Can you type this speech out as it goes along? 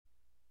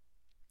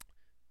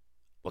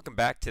Welcome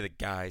back to the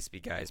Guys Be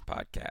Guys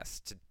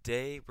podcast.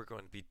 Today we're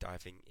going to be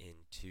diving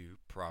into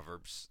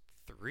Proverbs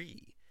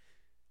 3.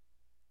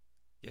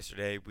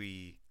 Yesterday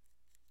we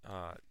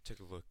took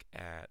a look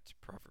at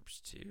Proverbs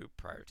 2.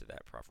 Prior to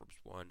that, Proverbs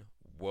 1,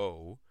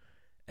 Woe.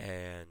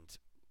 And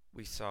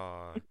we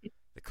saw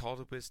the call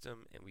to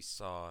wisdom, and we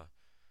saw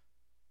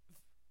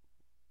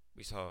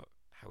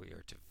how we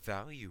are to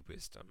value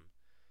wisdom.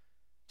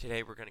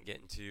 Today we're going to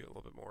get into a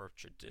little bit more of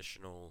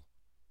traditional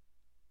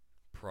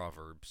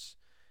Proverbs.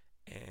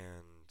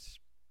 And,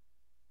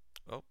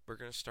 well, we're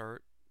going to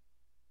start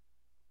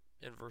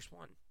in verse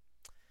 1.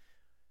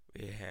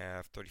 We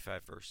have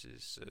 35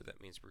 verses, so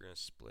that means we're going to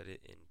split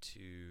it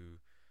into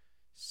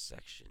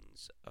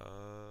sections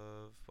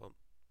of, well,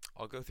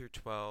 I'll go through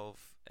 12,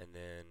 and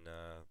then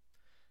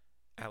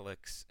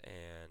Alex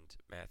and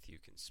Matthew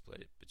can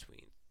split it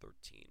between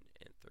 13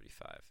 and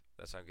 35.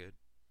 That sound good?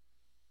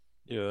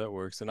 Yeah, that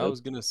works. And I Yep. was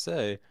going to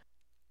say,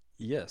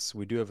 yes,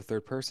 we do have a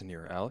third person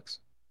here, Alex.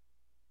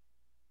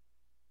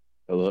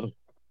 Hello.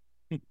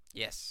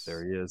 Yes.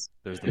 There he is.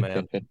 There's the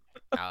man.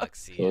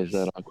 Alex, he So is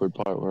that is. awkward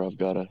part where I've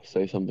got to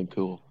say something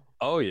cool?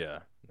 Oh,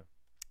 yeah.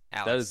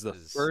 That Alex is the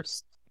is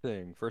first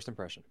thing, first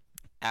impression.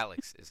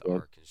 Alex is Sure.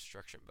 our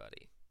construction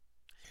buddy.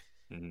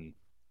 Mm-hmm.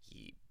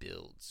 He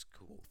builds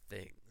cool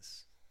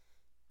things.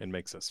 It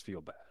makes us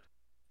feel bad.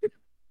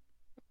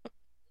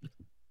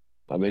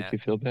 I make you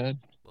feel bad?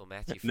 Well,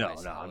 Matthew No,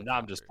 flies helicopters.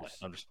 I'm just playing.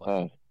 I'm just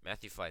playing.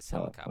 Matthew flies Oh,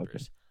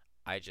 helicopters.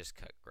 I just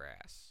cut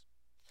grass.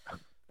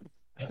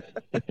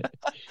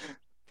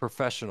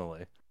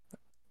 Professionally,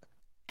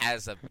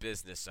 As a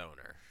business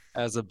owner.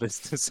 as a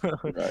business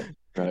owner.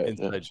 Right.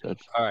 Inside joke.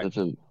 That's All right. that's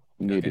a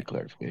needed Okay.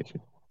 clarification.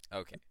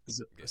 Okay.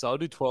 So I'll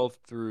do 12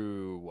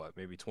 through what,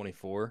 maybe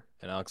 24.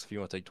 And Alex, if you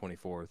want to take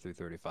 24 through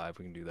 35,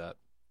 we can do that.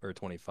 Or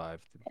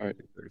 25 through All right.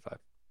 35.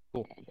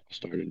 I'll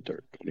start in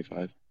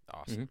 25.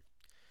 Awesome.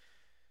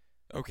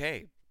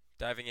 Okay.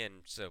 Diving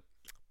in. So,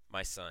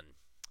 my son,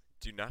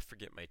 do not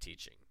forget my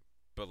teaching,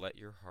 but let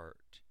your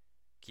heart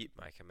keep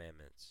my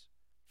commandments.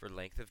 For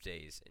length of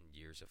days and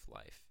years of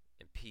life,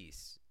 and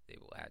peace they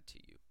will add to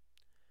you.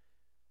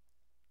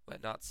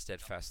 Let not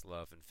steadfast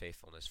love and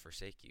faithfulness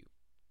forsake you.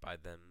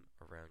 Bind them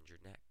around your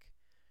neck.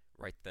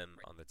 Write them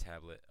on the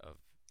tablet of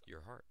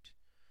your heart.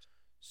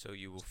 So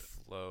you will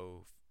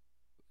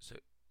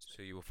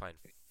find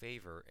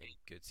favor and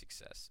good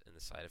success in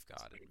the sight of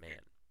God and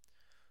man.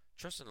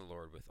 Trust in the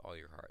Lord with all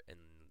your heart, and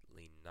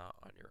lean not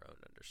on your own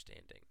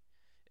understanding.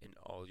 In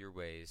all your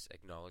ways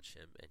acknowledge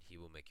him, and he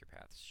will make your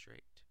paths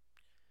straight.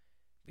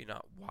 Be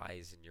not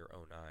wise in your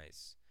own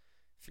eyes.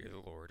 Fear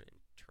the Lord and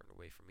turn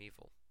away from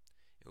evil.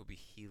 It will be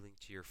healing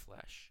to your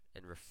flesh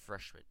and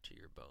refreshment to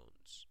your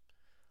bones.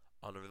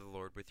 Honor the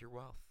Lord with your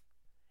wealth,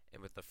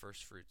 and with the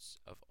first fruits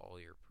of all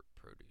your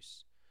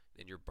produce.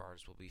 Then your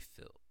barns will be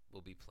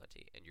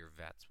plenty, and your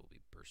vats will be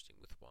bursting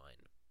with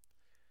wine.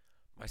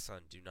 My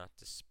son, do not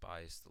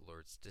despise the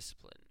Lord's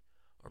discipline,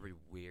 or be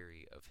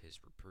weary of his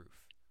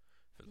reproof,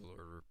 for the Lord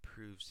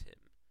reproves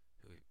him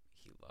who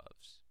he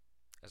loves.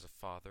 As a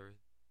father,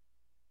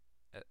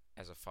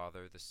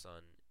 the son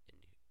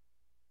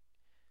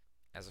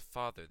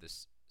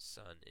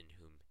in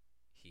whom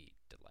he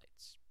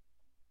delights.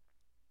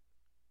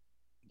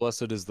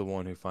 Blessed is the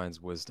one who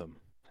finds wisdom,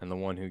 and the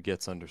one who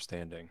gets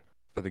understanding.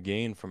 For the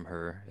gain from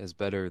her is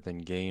better than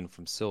gain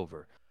from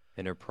silver,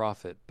 and her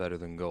profit better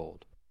than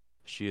gold.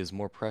 She is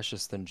more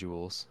precious than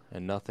jewels,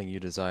 and nothing you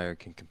desire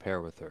can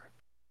compare with her.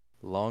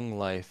 Long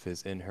life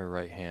is in her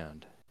right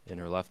hand, in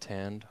her left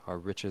hand are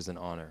riches and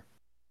honor.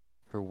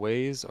 Her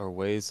ways are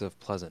ways of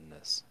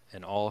pleasantness,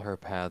 and all her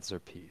paths are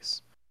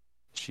peace.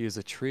 She is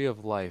a tree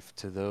of life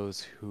to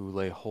those who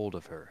lay hold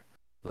of her.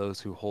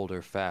 Those who hold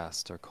her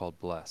fast are called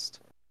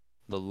blessed.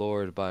 The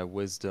Lord by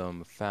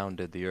wisdom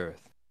founded the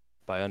earth.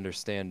 By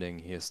understanding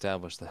he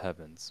established the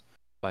heavens.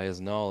 By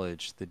his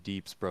knowledge the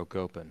deeps broke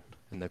open,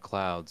 and the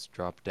clouds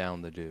dropped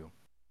down the dew.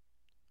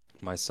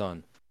 My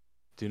son,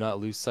 do not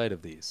lose sight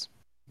of these.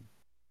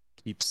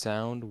 Keep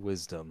sound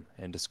wisdom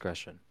and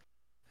discretion,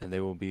 and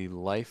they will be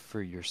life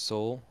for your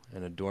soul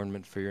and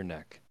adornment for your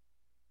neck.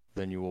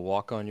 Then you will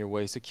walk on your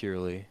way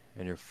securely,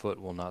 and your foot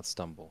will not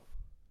stumble.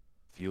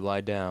 If you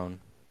lie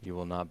down, you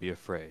will not be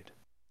afraid.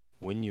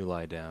 When you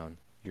lie down,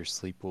 your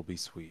sleep will be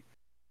sweet.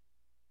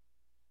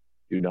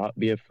 Do not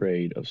be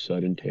afraid of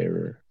sudden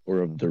terror or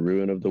of the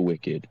ruin of the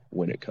wicked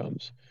when it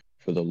comes,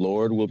 for the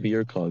Lord will be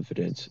your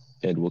confidence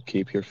and will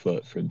keep your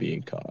foot from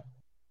being caught.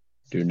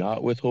 Do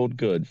not withhold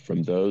good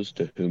from those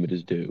to whom it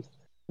is due,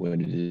 when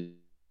it is.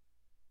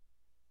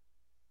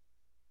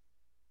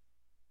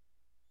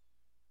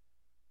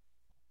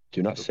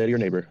 Do not say to your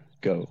neighbor,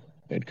 "Go,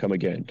 and come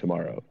again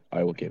tomorrow,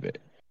 I will give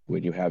it,"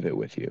 when you have it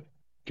with you.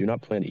 Do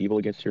not plan evil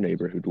against your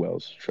neighbor who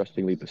dwells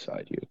trustingly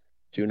beside you.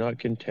 Do not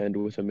contend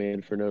with a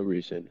man for no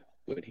reason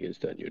when he has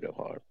done you no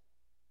harm.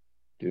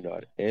 Do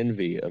not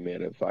envy a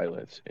man of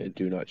violence, and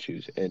do not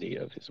choose any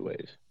of his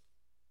ways.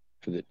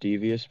 For the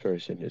devious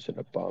person is an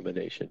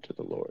abomination to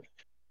the Lord,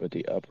 but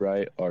the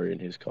upright are in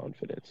his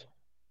confidence.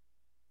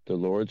 The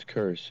Lord's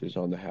curse is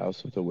on the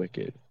house of the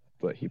wicked,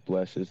 but he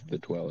blesses the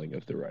dwelling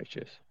of the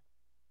righteous.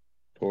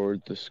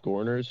 Toward the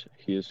scorners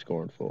he is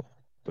scornful,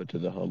 but to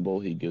the humble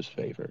he gives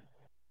favor.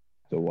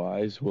 The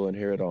wise will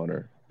inherit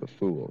honor, but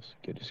fools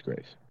get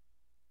disgrace.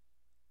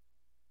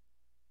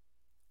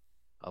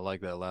 I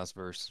like that last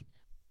verse.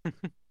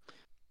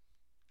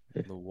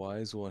 The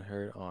wise will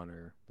inherit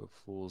honor, but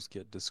fools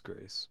get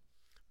disgrace.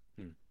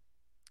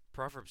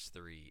 Proverbs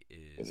 3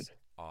 is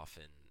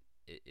often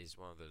it is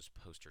one of those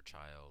poster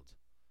child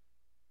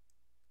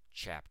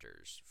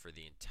chapters for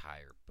the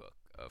entire book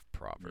of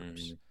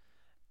Proverbs.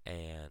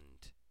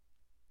 And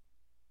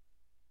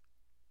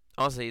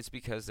honestly, it's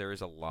because there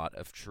is a lot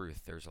of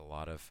truth. There's a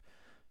lot of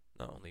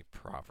not only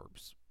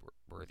Proverbs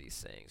worthy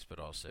sayings, but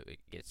also it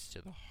gets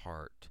to the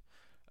heart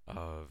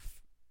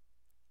of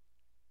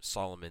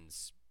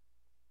Solomon's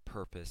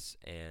purpose,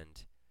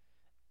 and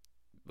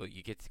well,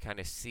 you get to kind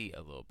of see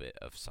a little bit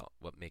of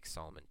what makes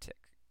Solomon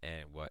tick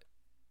and what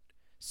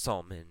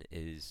Solomon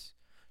is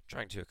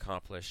trying to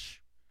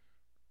accomplish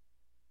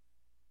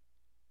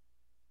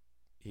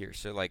here.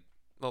 So, like,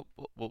 well,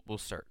 we'll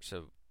start.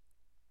 So,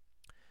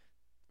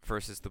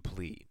 first is the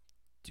plea: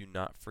 do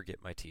not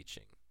forget my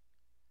teaching,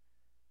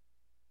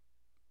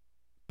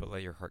 but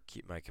let your heart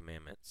keep my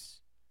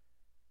commandments.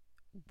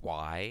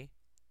 Why?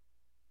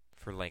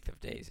 For length of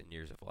days and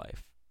years of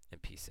life,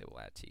 and peace it will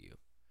add to you.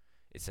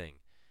 It's saying,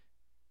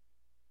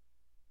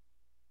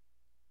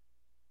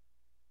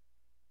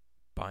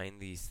 bind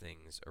these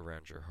things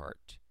around your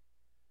heart,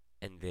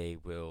 and they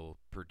will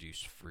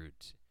produce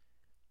fruit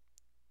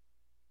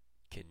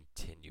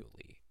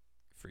continually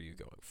for you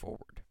going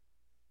forward.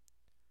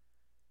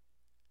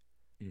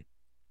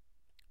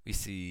 We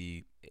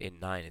see in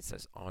 9 it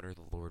says, honor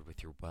the Lord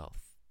with your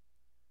wealth,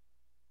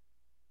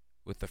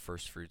 with the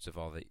first fruits of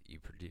all that you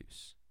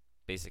produce.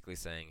 Basically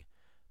saying,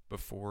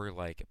 before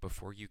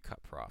you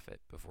cut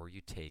profit, before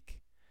you take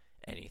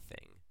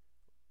anything,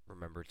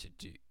 remember to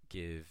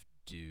give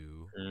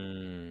due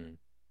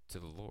to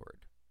the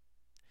Lord.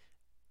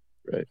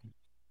 Right.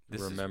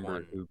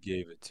 Remember who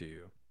gave it to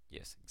you.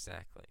 Yes,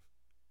 exactly.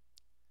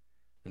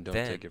 And don't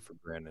take it for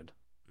granted.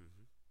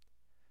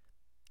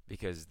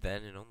 Because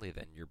then and only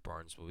then your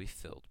barns will be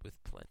filled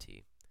with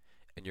plenty,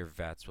 and your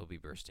vats will be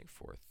bursting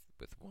forth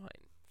with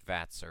wine.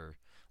 Vats are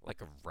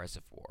like a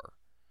reservoir.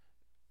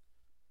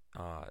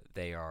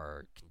 They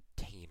are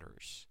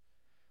containers.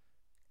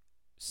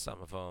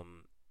 Some of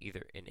them,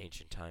 either in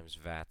ancient times,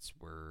 vats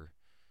were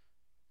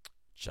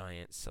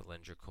giant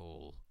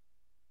cylindrical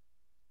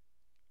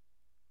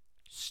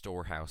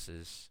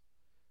storehouses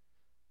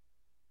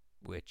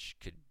which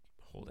could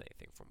hold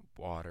anything from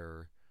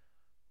water.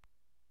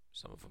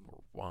 Some of them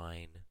were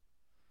wine.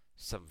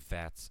 Some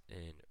vats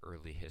in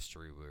early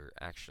history were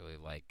actually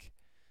like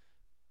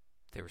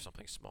they were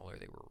something smaller.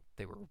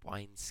 They were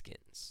wine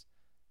skins.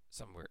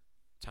 Some were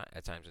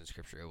at times in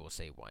scripture it will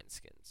say wine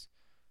skins,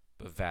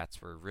 but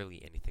vats were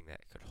really anything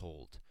that could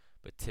hold,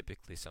 but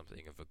typically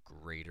something of a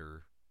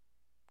greater.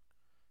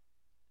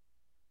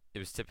 It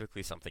was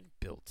typically something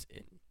built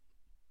in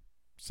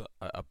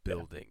a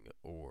building,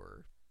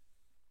 or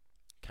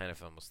kind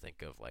of almost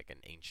think of like an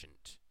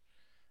ancient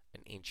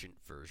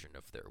version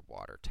of their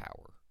water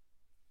tower.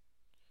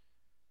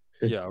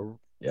 Yeah.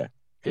 It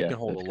can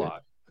hold a good.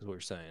 lot, is what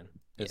you're saying.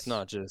 It's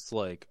not just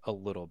like a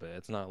little bit.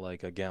 It's not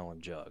like a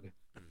gallon jug.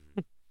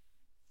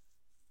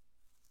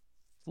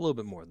 It's a little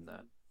bit more than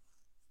that.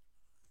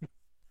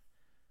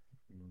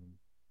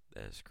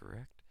 That is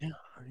correct. Yeah,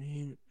 I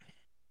mean,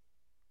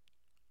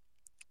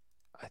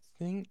 I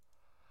think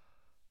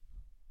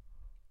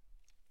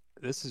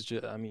this is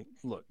just, I mean,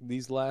 look,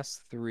 these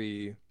last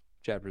 3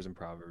 chapters in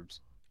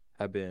Proverbs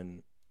have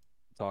been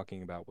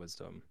talking about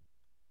wisdom.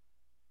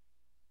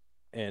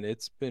 And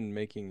it's been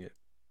making it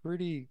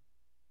pretty,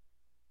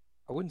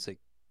 I wouldn't say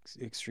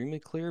extremely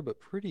clear, but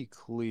pretty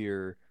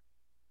clear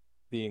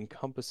the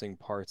encompassing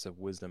parts of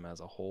wisdom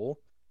as a whole,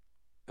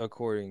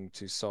 according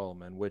to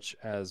Solomon, which,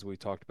 as we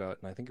talked about,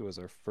 and I think it was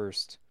our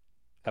first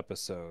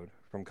episode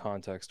from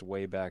context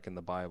way back in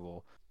the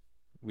Bible,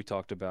 we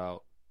talked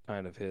about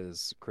kind of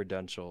his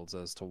credentials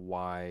as to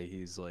why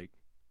he's like,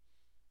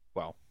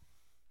 well,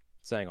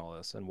 saying all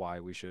this and why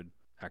we should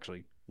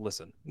actually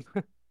listen.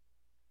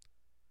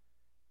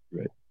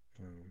 Right.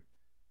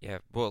 Yeah,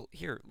 well,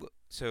 here,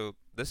 so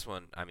this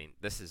one, I mean,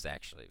 this is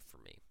actually for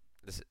me.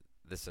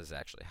 This is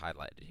actually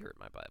highlighted here in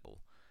my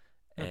Bible,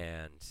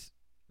 and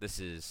this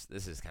is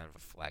kind of a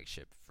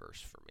flagship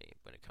verse for me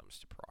when it comes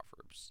to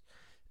Proverbs.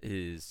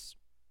 Is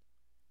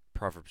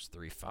Proverbs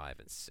 3, 5,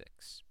 and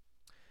 6,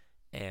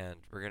 and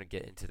we're gonna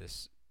get into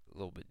this a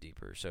little bit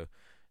deeper. So,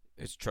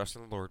 it's trust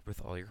in the Lord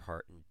with all your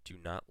heart, and do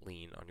not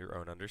lean on your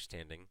own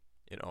understanding.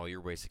 In all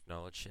your ways,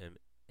 acknowledge Him,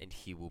 and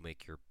He will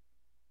make your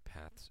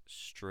paths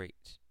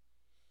straight.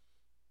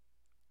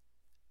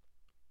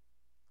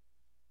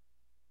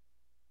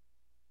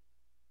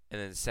 And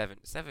then seven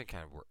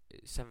kind of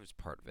seven is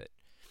part of it.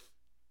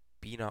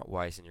 Be not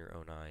wise in your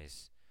own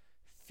eyes.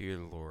 Fear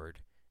the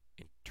Lord,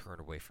 and turn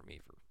away from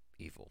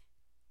evil.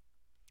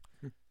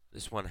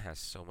 This one has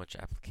so much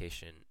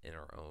application in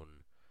our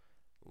own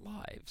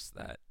lives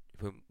that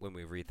when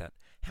we read that,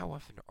 how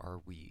often are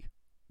we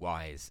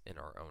wise in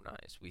our own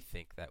eyes? We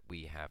think that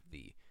we have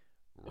the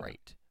Yeah.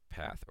 right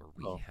path, or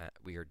Oh,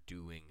 we are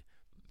doing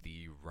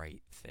the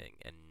right thing,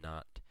 and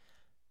not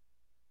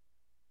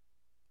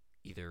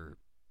either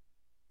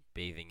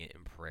bathing it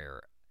in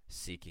prayer,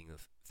 seeking the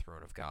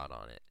throne of God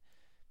on it.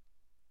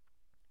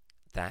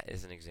 That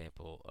is an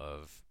example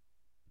of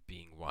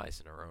being wise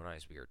in our own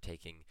eyes. We are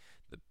taking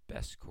the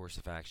best course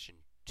of action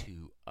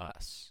to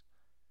us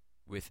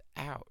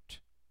without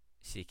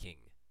seeking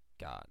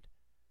God.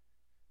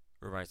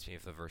 Reminds me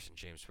of the verse in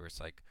James where it's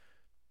like,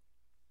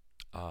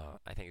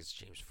 I think it's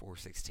James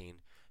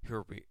 4:16. Who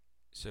are we?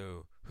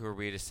 So who are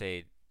we to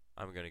say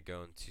I'm going to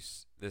go into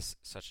this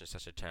such and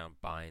such a town,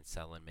 buy and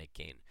sell and make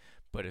gain?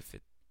 But if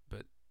it,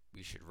 but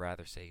we should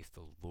rather say, if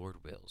the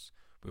Lord wills,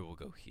 we will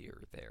go here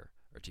or there,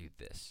 or do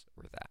this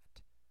or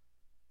that.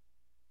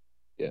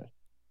 Yeah,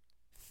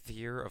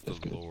 Fear of the that's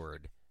good.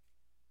 Lord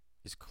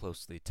is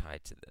closely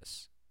tied to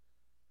this,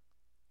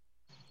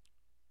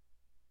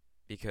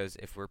 because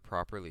if we're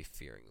properly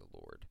fearing the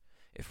Lord,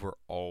 if we're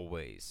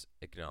always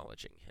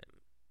acknowledging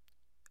Him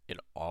in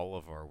all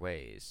of our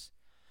ways,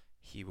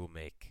 He will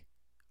make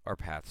our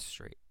path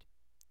straight.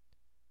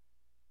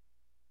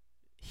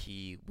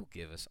 He will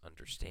give us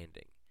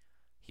understanding.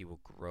 He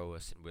will grow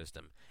us in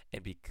wisdom.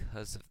 And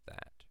because of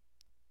that,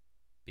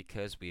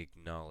 because we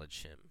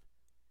acknowledge Him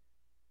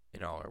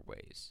in all our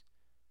ways,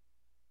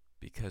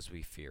 because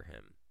we fear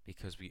Him,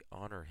 because we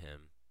honor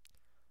Him,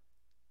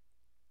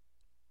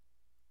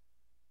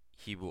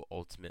 He will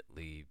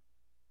ultimately,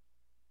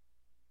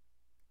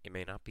 it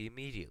may not be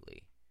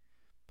immediately,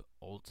 but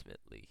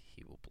ultimately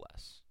He will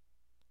bless.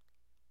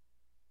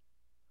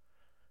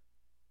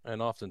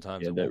 and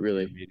oftentimes Yeah, it that won't be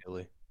really.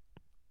 immediately.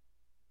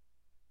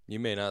 You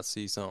may not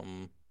see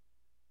something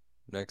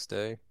next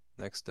day,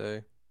 next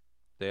day,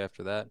 day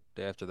after that,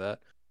 day after that.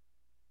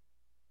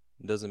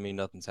 It doesn't mean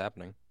nothing's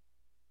happening. It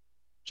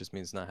just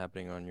means it's not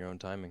happening on your own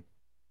timing,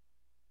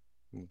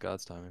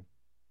 God's timing,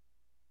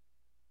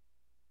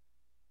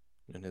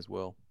 and His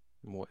will,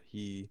 and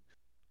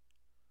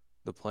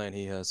the plan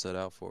He has set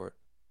out for it.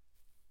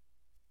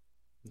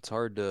 It's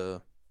hard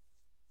to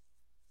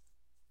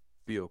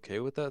be okay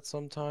with that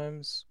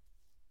sometimes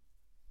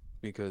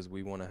because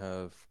we want to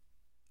have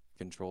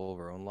control of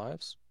our own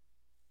lives,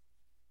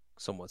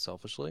 somewhat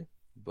selfishly.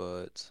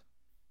 But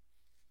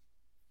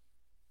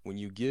when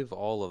you give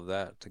all of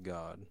that to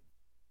God,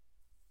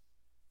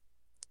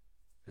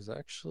 there's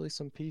actually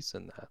some peace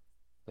in that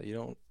that you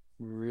don't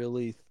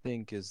really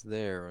think is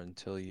there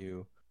until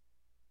you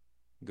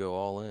go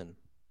all in.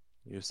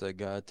 You just say,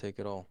 God, take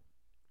it all.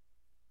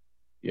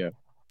 Yeah,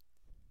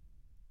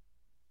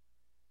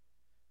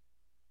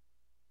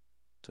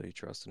 Until you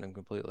trust in Him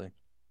completely.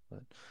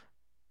 But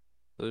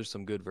those are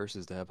some good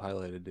verses to have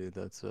highlighted, dude.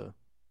 That's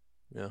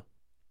yeah.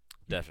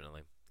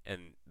 Definitely.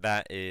 And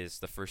that is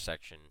the first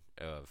section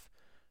of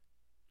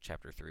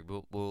chapter 3.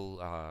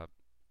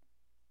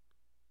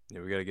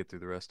 Yeah, we got to get through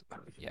the rest.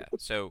 Yeah.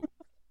 So,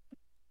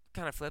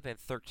 kind of flipping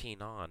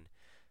 13 on.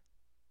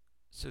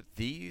 So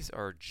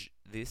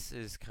this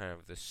is kind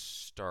of the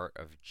start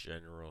of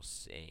general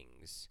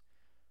sayings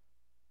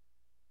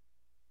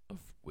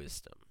of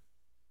wisdom.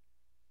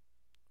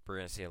 We're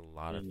going to see a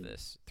lot of Mm.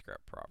 this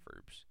throughout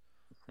Proverbs.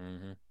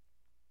 Mm-hmm.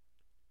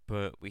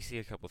 But we see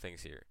a couple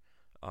things here.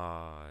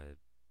 Uh,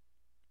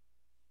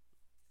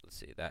 let's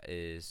see. That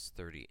is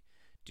 30.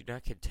 Do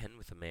not contend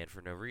with a man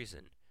for no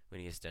reason when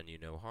he has done you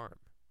no harm.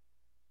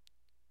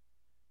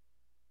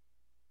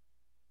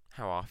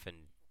 How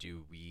often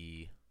do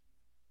we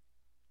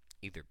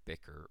either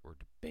bicker or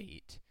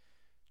debate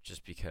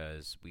just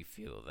because we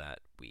feel that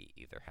we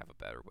either have a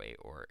better way,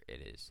 or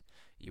it is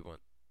you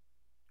want,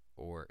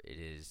 or it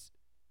is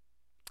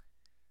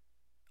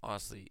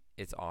honestly,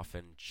 it's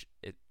often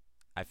it.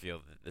 I feel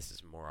that this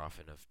is more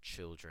often of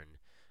children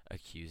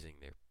accusing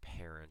their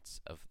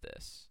parents of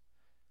this.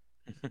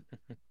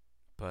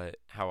 But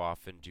how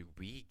often do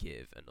we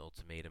give an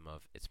ultimatum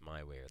of it's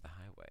my way or the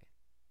highway?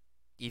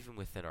 Even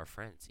within our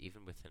friends,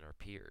 even within our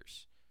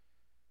peers.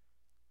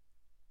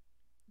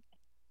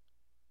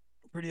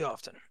 Pretty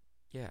often.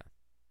 Yeah.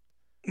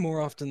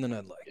 More often than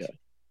I'd yeah, like.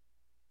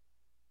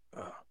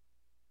 Uh,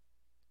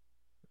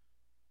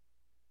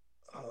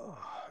 uh,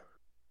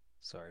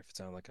 Sorry if it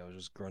sounded like I was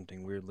just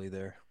grunting weirdly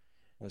there.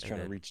 I was And trying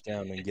to then, reach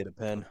down and get a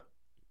pen.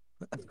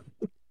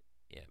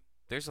 yeah,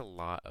 there's a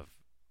lot of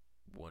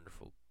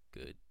wonderful,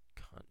 good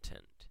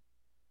content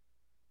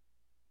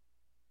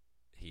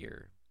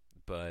here.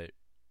 But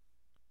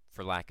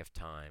for lack of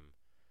time,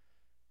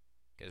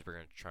 because we're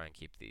going to try and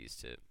keep these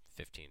to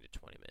 15 to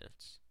 20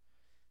 minutes,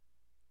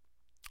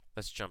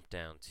 let's jump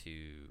down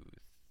to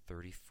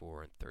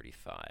 34 and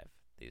 35,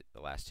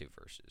 the last two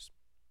verses.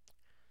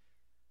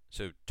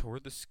 So,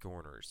 toward the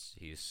scorners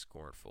he is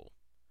scornful,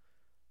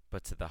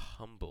 but to the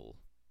humble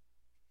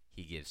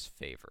he gives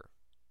favor.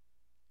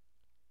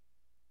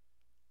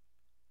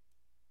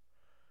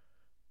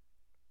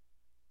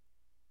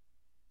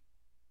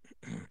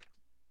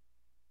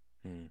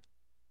 Hmm.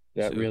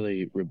 that So,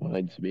 really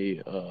reminds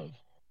me of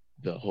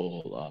the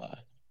whole.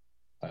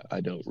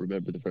 I don't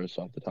remember the verse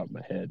off the top of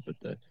my head, but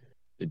the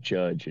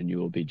judge and you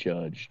will be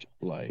judged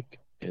like,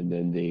 and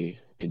then the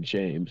in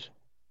James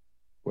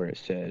where it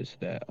says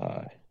that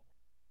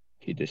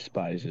he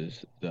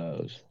despises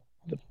the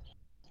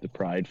the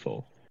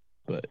prideful,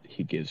 but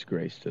he gives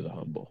grace to the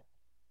humble.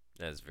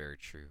 That is very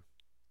true.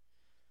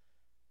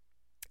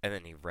 And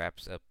then he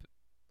wraps up,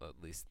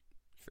 at least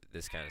for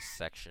this kind of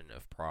section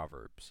of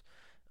Proverbs,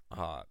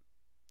 uh,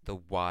 the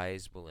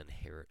wise will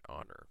inherit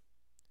honor,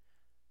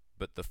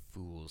 but the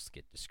fools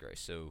get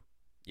disgrace. So,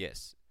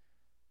 yes,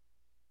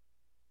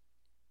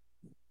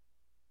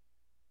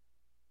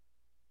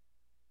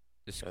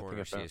 the Yeah, I think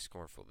scorner I she found. is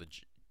scornful.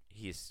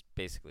 He is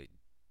basically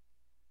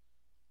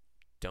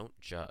don't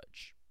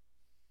judge,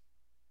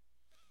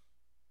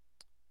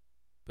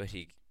 but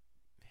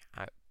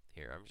I,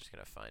 here I'm just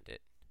gonna find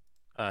it.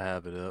 I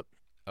have it up.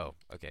 Oh,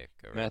 okay,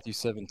 go right. Matthew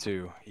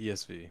 7:2,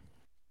 ESV.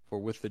 For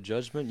with the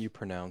judgment you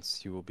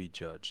pronounce, you will be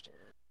judged,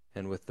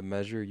 and with the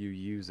measure you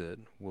use it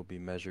will be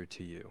measured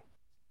to you.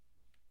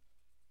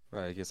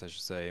 Right, I guess I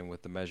should say, and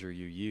with the measure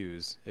you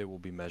use, it will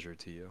be measured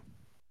to you.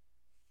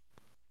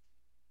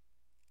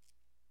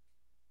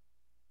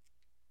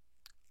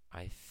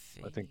 I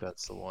I think think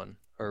that's the one.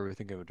 Or are we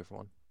thinking of a different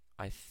one?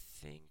 I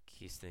think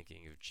he's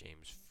thinking of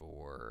James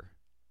 4,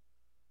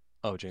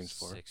 Oh, James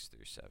 4. 6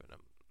 through 7.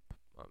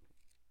 I'm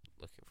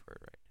looking for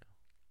it right now.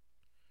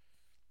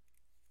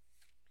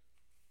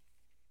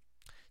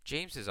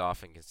 James is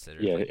often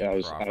considered Yeah, like the I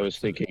was Proverbs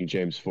of thinking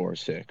James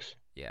 4:6.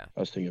 yeah. I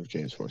was thinking of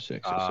James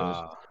 4:6. It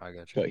says, Ah, I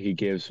got you. but he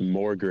gives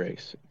more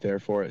grace.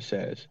 Therefore it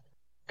says,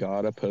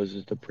 God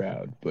opposes the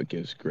proud, but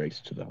gives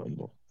grace to the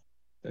humble.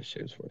 That's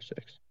James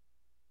 4:6.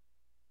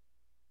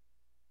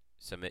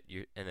 Submit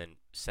your and then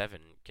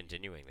 7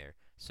 continuing there.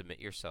 Submit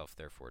yourself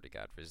therefore to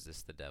God.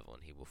 Resist the devil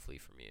and he will flee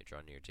from you.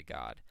 Draw near to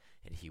God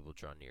and he will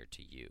draw near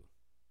to you.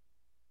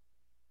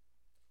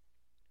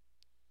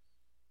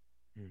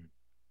 Hmm.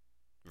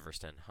 Verse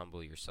 10,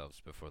 humble yourselves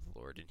before the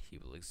Lord and he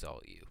will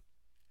exalt you.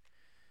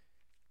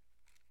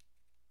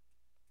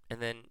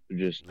 And then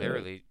Just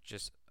literally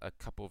just a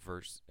couple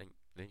verse and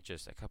then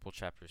just a couple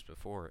chapters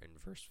before in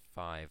verse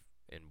 5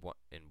 in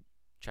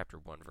chapter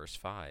 1 verse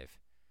 5,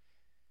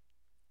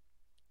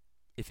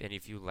 if any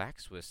of you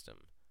lacks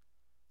wisdom,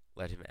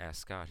 let him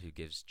ask God who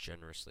gives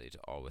generously to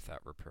all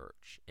without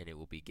reproach, and it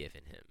will be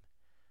given him.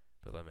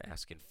 But let him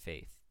ask in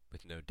faith,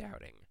 with no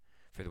doubting,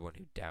 for the one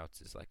who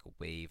doubts is like a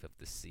wave of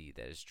the sea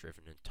that is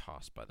driven and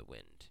tossed by the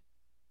wind.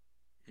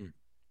 Hmm.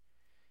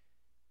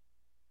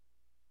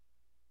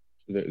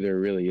 there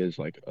really is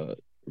like a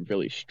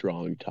really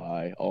strong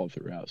tie all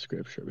throughout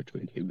Scripture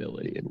between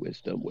humility and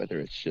wisdom, whether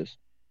it's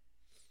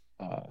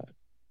uh,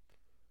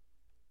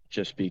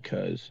 just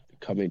because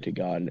coming to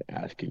God and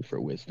asking for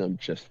wisdom,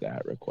 just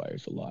that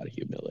requires a lot of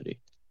humility.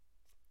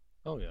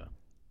 Oh, yeah.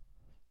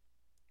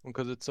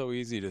 Because it's so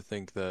easy to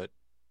think that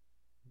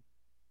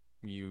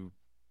you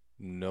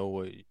know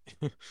what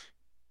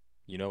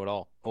you know it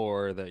all,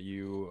 or that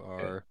you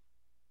Yeah, are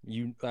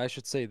I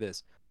should say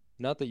this,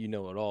 not that you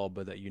know it all,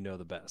 but that you know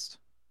the best.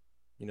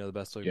 You know the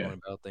best way of yeah,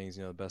 going about things,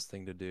 you know the best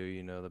thing to do,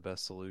 you know the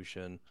best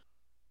solution.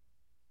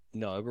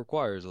 No, it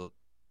requires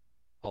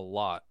a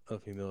lot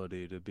of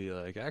humility to be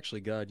like,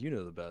 actually, God, you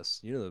know the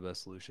best. You know the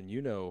best solution.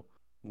 You know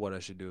what I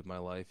should do with my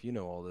life. You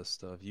know all this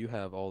stuff. You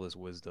have all this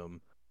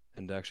wisdom,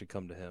 and to actually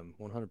come to Him.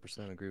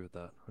 100% agree with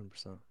that.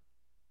 100%.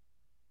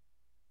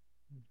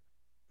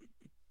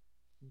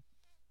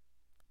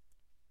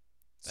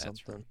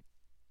 That's right. Something.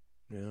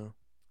 Yeah.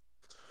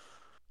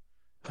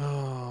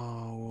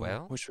 Oh,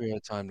 Well, wish we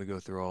had time to go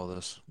through all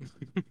this.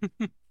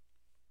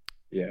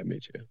 yeah, me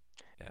too.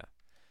 yeah.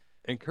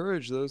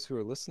 Encourage those who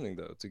are listening,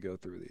 though, to go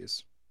through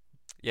these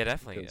Yeah,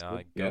 definitely. because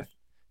Yeah,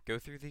 Go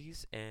through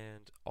these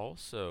and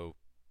also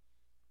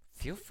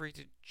feel free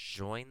to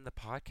join the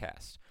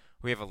podcast.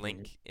 We have a Mhm.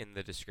 link in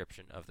the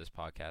description of this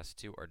podcast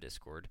to our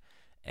Discord,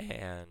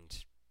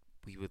 and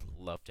we would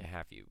love to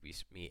have you. We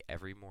meet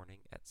every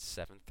morning at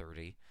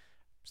 7:30.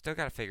 Still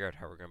got to figure out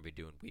how we're going to be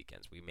doing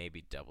weekends. We may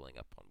be doubling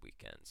up on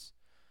weekends,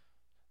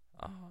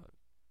 uh,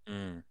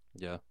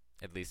 Yeah.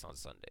 at least on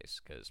Sundays,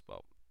 because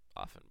well,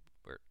 often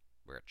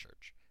we're at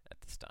church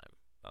at this time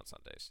on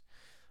Sundays.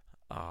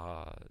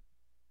 Uh,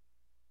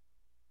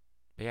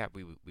 but yeah,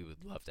 we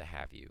would love to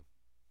have you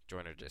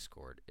join our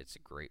Discord. It's a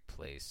great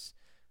place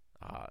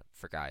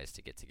for guys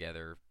to get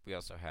together. We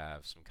also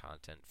have some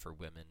content for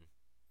women,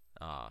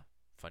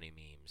 funny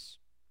memes.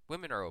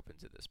 Women are open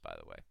to this, by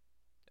the way.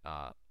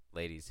 Uh,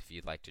 Ladies, if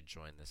you'd like to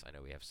join this, I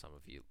know we have some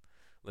of you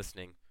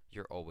listening.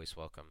 You're always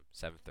welcome.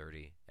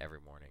 7:30 every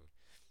morning.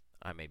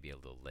 I may be a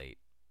little late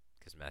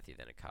because Matthew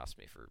then accosts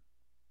me for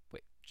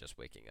just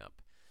waking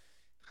up.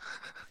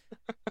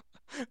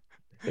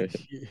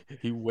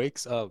 He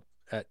wakes up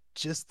at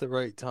just the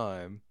right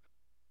time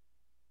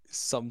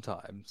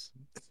sometimes.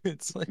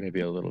 It's like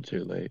maybe a little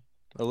too late.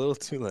 a little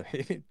too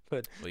late,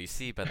 but Well, you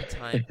see, by the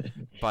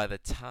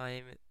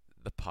time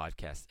the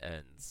podcast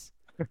ends,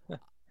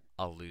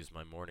 I'll lose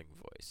my morning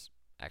voice.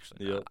 Actually,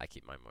 not. yep. I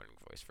keep my morning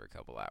voice for a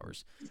couple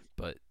hours.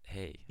 But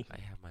hey, I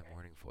have my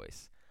morning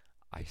voice.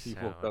 I He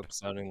woke sound. up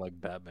sounding like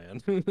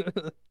Batman. I'm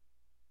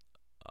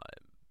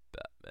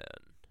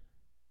Batman.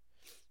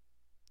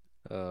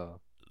 uh,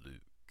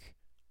 Luke,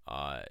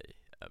 I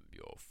am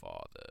your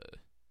father.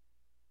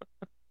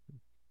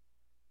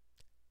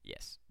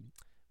 Yes.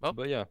 Well,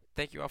 but yeah,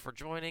 thank you all for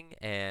joining,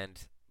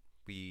 and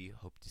we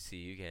hope to see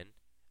you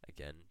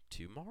again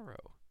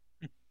tomorrow.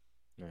 all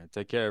right,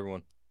 take care,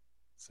 everyone.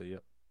 See ya.